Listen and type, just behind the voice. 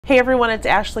Hey everyone, it's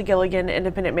Ashley Gilligan,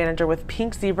 Independent Manager with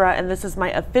Pink Zebra, and this is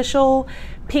my official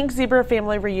Pink Zebra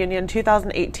Family Reunion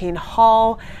 2018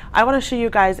 haul. I want to show you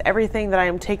guys everything that I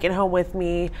am taking home with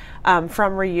me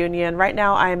from Reunion. Right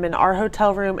now I am in our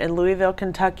hotel room in Louisville,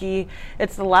 Kentucky.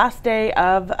 It's the last day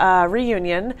of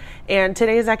Reunion, and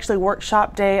today is actually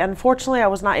workshop day. Unfortunately, I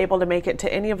was not able to make it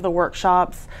to any of the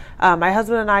workshops. My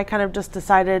husband and I kind of just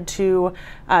decided to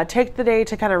take the day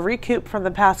to kind of recoup from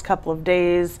the past couple of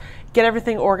days, get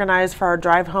everything organized for our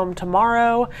drive home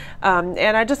tomorrow.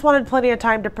 And I just wanted plenty of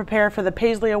time to prepare for the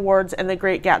Paisley Awards and the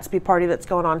Great Gatsby party that's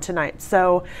going on tonight.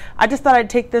 So I just thought I'd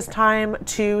take this time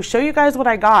to show you guys what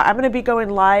I got. I'm going to be going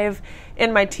live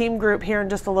in my team group here in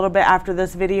just a little bit after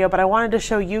this video, but I wanted to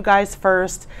show you guys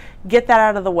first, get that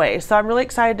out of the way. So I'm really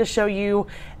excited to show you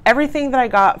everything that I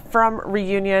got from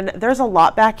Reunion. There's a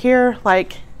lot back here,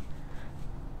 like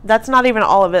that's not even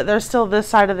all of it. There's still this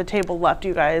side of the table left,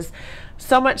 you guys.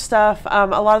 So much stuff. A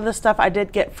lot of the stuff I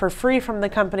did get for free from the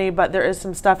company, but there is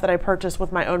some stuff that I purchased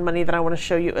with my own money that I want to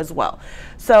show you as well.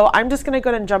 So I'm just going to go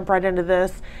ahead and jump right into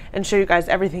this and show you guys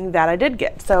everything that I did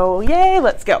get. So yay,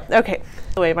 let's go. Okay.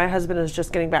 By the way, my husband is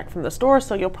just getting back from the store,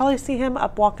 so you'll probably see him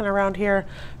up walking around here.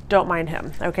 Don't mind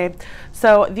him. Okay.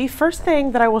 So the first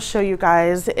thing that I will show you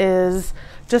guys is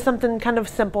just something kind of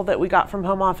simple that we got from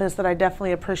home office that I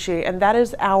definitely appreciate, and that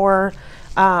is our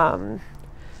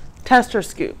tester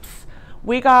scoops.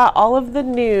 We got all of the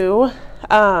new,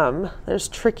 there's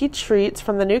Tricky Treats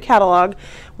from the new catalog.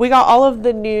 We got all of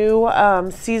the new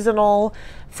seasonal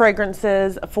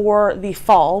fragrances for the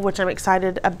fall, which I'm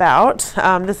excited about.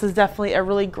 This is definitely a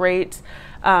really great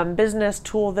business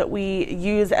tool that we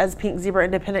use as Pink Zebra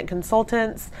independent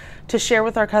consultants to share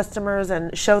with our customers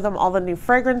and show them all the new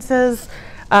fragrances.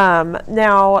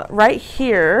 Now, right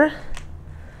here,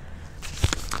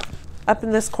 up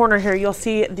in this corner here, you'll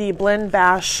see the Blend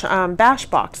Bash bash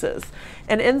boxes.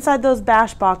 And inside those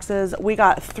bash boxes, we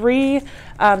got 3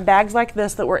 bags like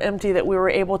this that were empty that we were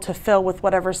able to fill with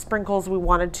whatever sprinkles we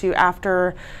wanted to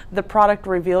after the product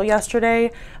reveal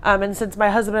yesterday. And since my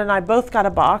husband and I both got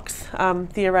a box,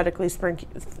 theoretically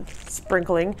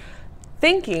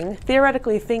thinking,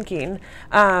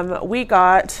 we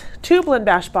got 2 Blend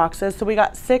Bash boxes, so we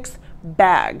got 6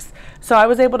 bags. So I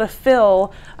was able to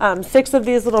fill 6 of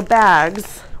these little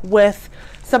bags with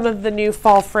some of the new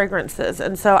fall fragrances.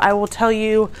 And so I will tell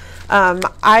you,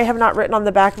 I have not written on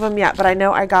the back of them yet, but I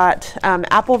know I got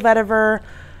apple vetiver,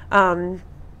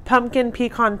 pumpkin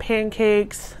pecan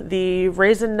pancakes, the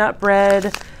raisin nut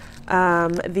bread,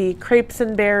 the crepes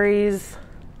and berries,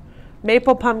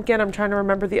 maple pumpkin. I'm trying to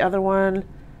remember the other one.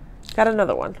 Got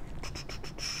another one.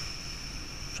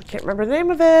 Can't remember the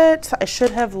name of it. I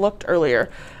should have looked earlier.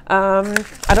 I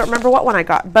don't remember what one I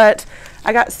got, but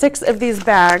I got 6 of these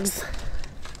bags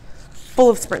full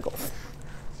of sprinkles.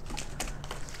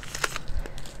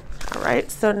 All right,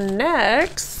 so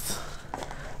next,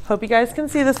 hope you guys can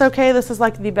see this okay. This is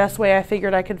like the best way I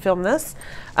figured I could film this.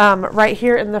 Right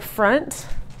here in the front,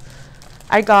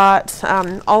 I got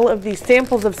all of the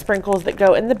samples of sprinkles that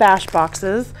go in the bash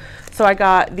boxes. So I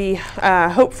got the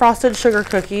Hope Frosted Sugar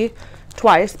Cookie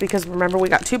twice, because remember we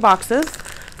got 2 boxes.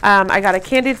 I got a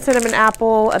candied cinnamon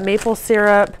apple, a maple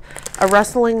syrup, a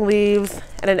rustling leaves,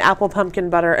 and an apple pumpkin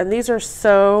butter. And these are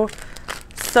so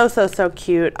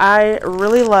cute. I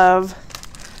really love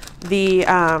the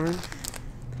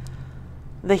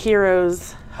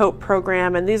Heroes Hope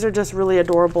program, and these are just really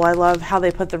adorable. I love how they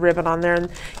put the ribbon on there,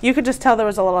 and you could just tell there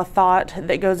was a lot of thought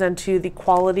that goes into the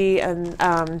quality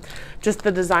and just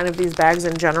the design of these bags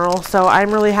in general. So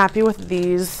I'm really happy with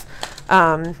these.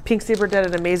 Pink Zebra did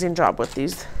an amazing job with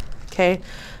these. Okay,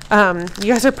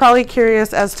 you guys are probably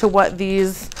curious as to what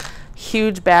these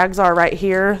huge bags are right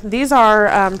here. These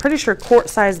are pretty sure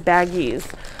quart-sized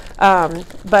baggies,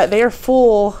 but they are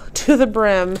full to the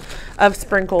brim of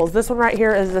sprinkles. This one right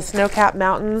here is the Snow-Capped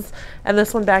Mountains, and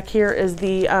this one back here is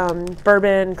the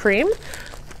Bourbon Cream.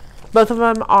 Both of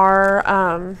them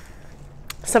are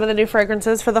some of the new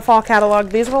fragrances for the fall catalog.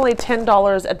 These are only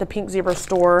 $10 at the Pink Zebra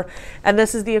store, and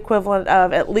this is the equivalent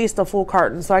of at least a full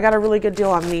carton. So I got a really good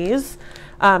deal on these.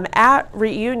 At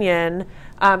Reunion,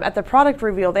 at the product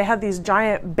reveal, they had these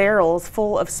giant barrels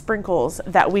full of sprinkles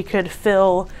that we could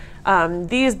fill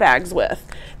these bags with.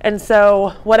 And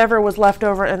so whatever was left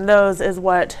over in those is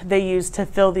what they used to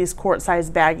fill these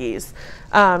quart-sized baggies.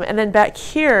 And then back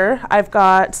here, I've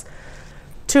got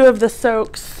 2 of the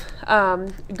Soaks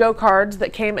Go cards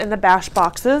that came in the bash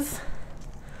boxes.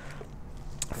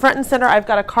 Front and center, I've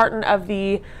got a carton of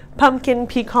the pumpkin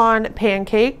pecan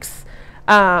pancakes.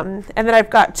 And then I've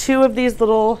got 2 of these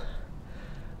little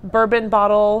bourbon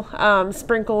bottle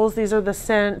sprinkles. These are the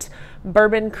scent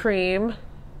Bourbon Cream.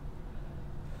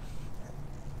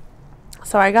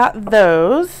 So I got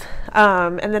those.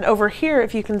 And then over here,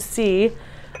 if you can see,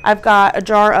 I've got a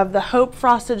jar of the Hope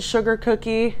Frosted Sugar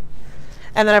Cookie.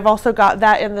 And then I've also got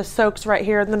that in the soaks right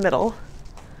here in the middle.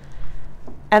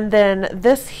 And then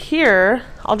this here,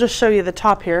 I'll just show you the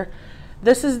top here.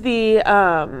 This is the,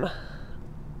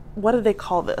 what do they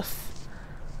call this?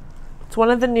 It's one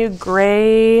of the new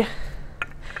gray,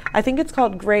 I think it's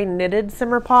called Gray Knitted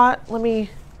Simmer Pot.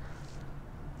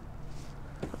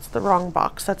 That's the wrong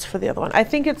box. That's for the other one. I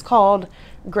think it's called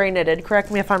Gray Knitted. Correct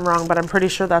me if I'm wrong, but I'm pretty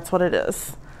sure that's what it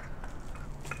is.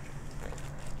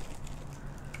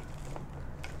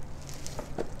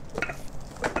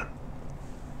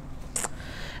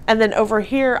 And then over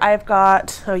here, I've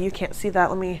got, oh, you can't see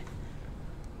that. Let me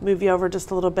move you over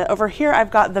just a little bit. Over here, I've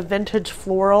got the Vintage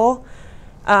Floral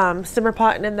Simmer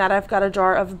Pot, and in that I've got a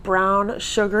jar of brown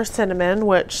sugar cinnamon,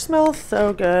 which smells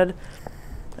so good.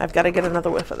 I've got to get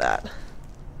another whiff of that.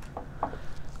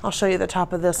 I'll show you the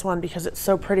top of this one because it's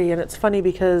so pretty. And it's funny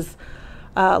because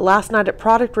last night at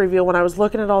product reveal, when I was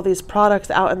looking at all these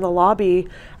products out in the lobby,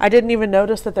 I didn't even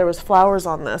notice that there was flowers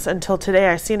on this until today.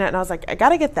 I seen it and I was like, I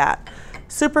gotta get that.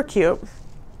 Super cute.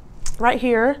 Right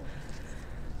here,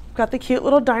 I've got the cute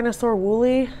little dinosaur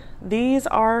Wooly. These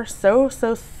are so,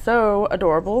 so, so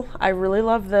adorable. I really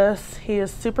love this. He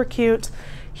is super cute.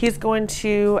 He's going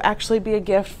to actually be a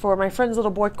gift for my friend's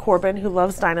little boy Corbin, who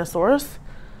loves dinosaurs.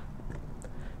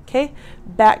 Okay,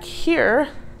 back here,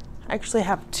 I actually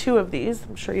have two of these.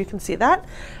 I'm sure you can see that.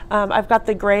 I've got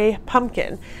the gray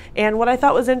pumpkin. And what I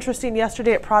thought was interesting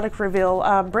yesterday at product reveal,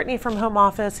 Brittany from Home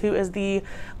Office, who is the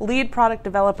lead product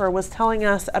developer, was telling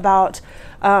us about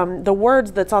the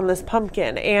words that's on this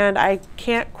pumpkin. And I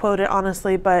can't quote it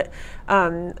honestly, but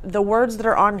the words that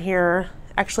are on here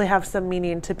actually have some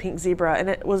meaning to Pink Zebra. And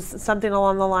it was something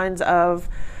along the lines of,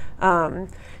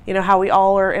 you know, how we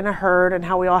all are in a herd and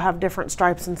how we all have different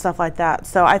stripes and stuff like that.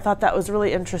 So I thought that was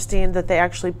really interesting that they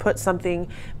actually put something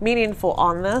meaningful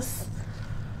on this.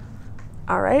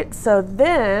 All right, so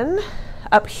then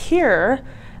up here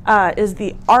is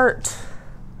the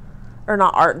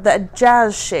the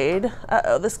jazz shade.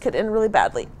 Uh-oh, this could end really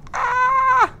badly.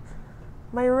 Ah,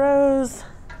 my rose.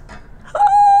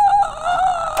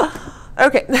 Ah!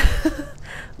 Okay,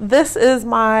 this is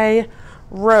my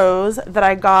rose that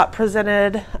I got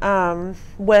presented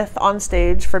with on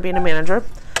stage for being a manager.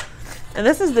 And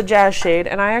this is the jazz shade,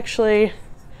 and I actually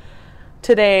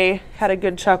today had a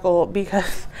good chuckle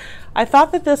because I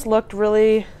thought that this looked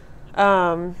really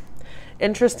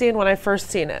interesting when I first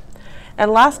seen it. And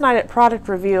last night at product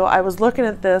review, I was looking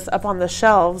at this up on the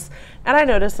shelves and I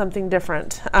noticed something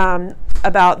different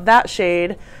about that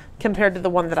shade compared to the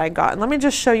one that I got. And let me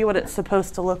just show you what it's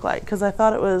supposed to look like because I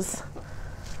thought it was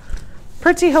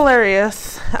pretty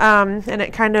hilarious, and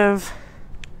it kind of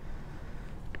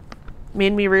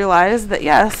made me realize that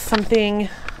yes, something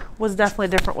was definitely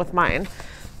different with mine.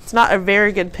 It's not a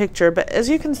very good picture, but as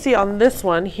you can see on this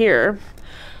one here,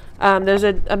 there's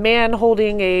a man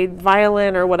holding a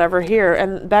violin or whatever here,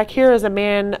 and back here is a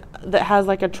man that has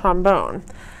like a trombone.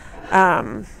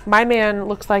 My man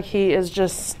looks like he is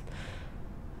just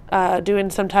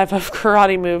doing some type of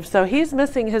karate move, so he's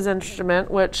missing his instrument,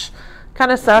 which kind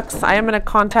of sucks. I am going to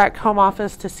contact Home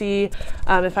Office to see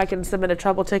if I can submit a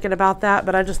trouble ticket about that,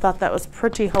 but I just thought that was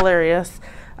pretty hilarious.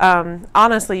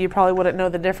 Honestly, you probably wouldn't know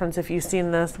the difference if you've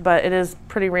seen this, but it is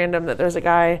pretty random that there's a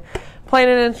guy playing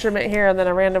an instrument here and then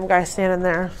a random guy standing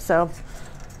there. So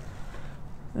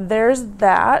there's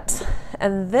that.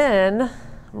 And then I'm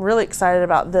really excited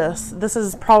about this. This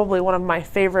is probably one of my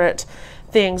favorite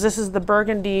things. This is the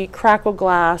Burgundy Crackle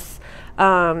Glass.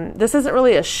 This isn't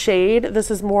really a shade. This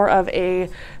is more of a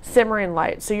simmering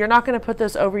light. So you're not going to put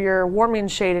this over your warming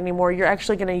shade anymore. You're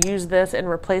actually going to use this in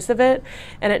replace of it.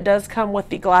 And it does come with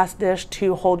the glass dish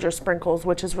to hold your sprinkles,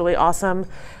 which is really awesome.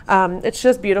 It's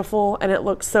just beautiful and it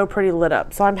looks so pretty lit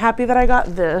up. So I'm happy that I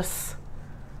got this.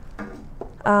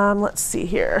 Let's see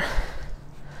here.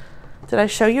 Did I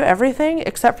show you everything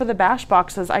except for the bash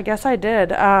boxes? I guess I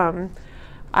did.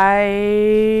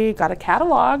 I got a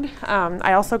catalog.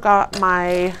 I also got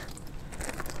my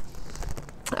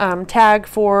tag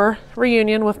for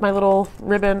reunion with my little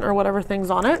ribbon or whatever things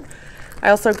on it. I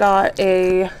also got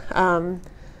a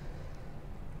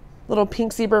little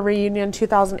Pink Zebra Reunion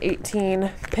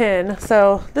 2018 pin.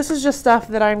 So this is just stuff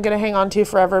that I'm going to hang on to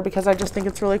forever because I just think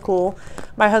it's really cool.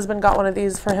 My husband got one of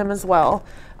these for him as well.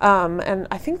 And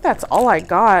I think that's all I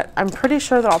got. I'm pretty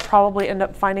sure that I'll probably end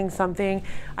up finding something.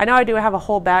 I know I do have a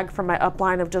whole bag from my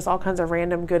upline of just all kinds of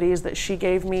random goodies that she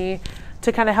gave me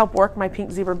to kind of help work my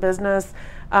Pink Zebra business.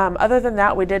 Other than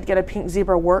that, we did get a Pink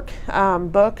Zebra work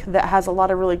book that has a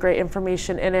lot of really great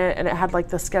information in it, and it had like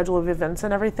the schedule of events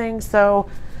and everything. So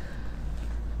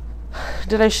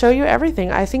did I show you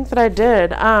everything? I think that I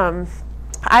did.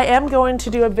 I am going to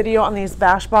do a video on these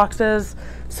bash boxes,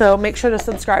 so make sure to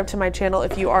subscribe to my channel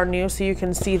if you are new so you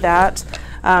can see that.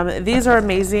 These are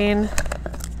amazing.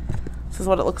 This is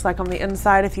what it looks like on the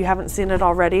inside if you haven't seen it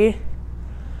already.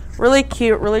 Really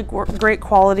cute, really great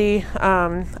quality.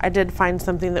 I did find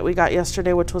something that we got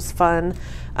yesterday, which was fun.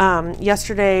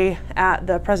 Yesterday at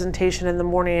the presentation in the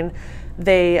morning,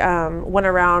 they went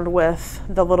around with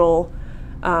the little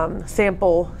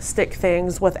sample stick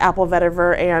things with apple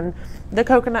vetiver and the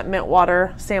coconut mint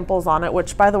water samples on it,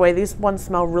 which, by the way, these ones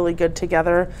smell really good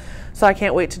together, so I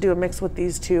can't wait to do a mix with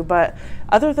these two. But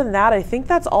other than that, I think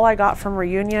that's all I got from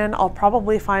Reunion. I'll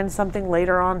probably find something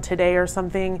later on today or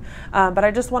something, but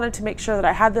I just wanted to make sure that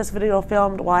I had this video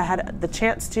filmed while I had the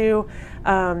chance to.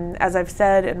 As I've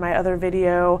said in my other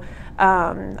video,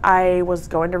 I was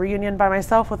going to Reunion by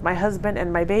myself with my husband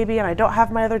and my baby, and I don't have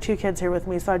my other two kids here with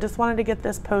me, so I just wanted to get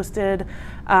this posted.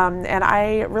 And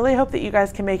I really hope that you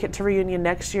guys can make it to Reunion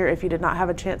next year if you did not have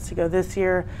a chance to go this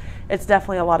year. It's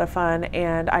definitely a lot of fun,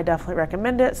 and I definitely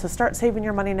recommend it. So start saving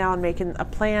your money now and making a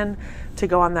plan to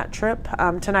go on that trip.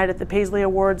 Tonight at the Paisley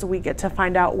Awards, we get to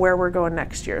find out where we're going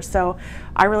next year. So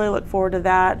I really look forward to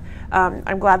that.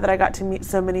 I'm glad that I got to meet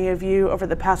so many of you over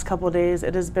the past couple of days.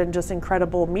 It has been just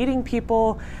incredible meeting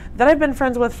people that I've been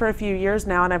friends with for a few years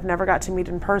now, and I've never got to meet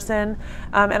in person.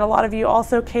 And a lot of you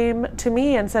also came to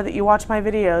me and said that you watch my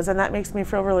videos, and that makes me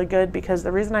feel really good, because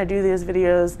the reason I do these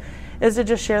videos is to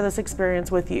just share this experience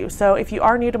with you. So if you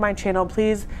are new to my channel,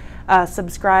 please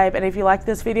subscribe, and if you like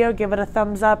this video, give it a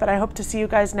thumbs up, and I hope to see you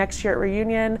guys next year at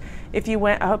Reunion. If you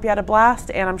went, I hope you had a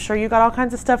blast, and I'm sure you got all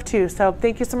kinds of stuff too. So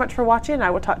thank you so much for watching. I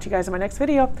will talk to you guys in my next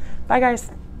video. Bye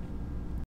guys.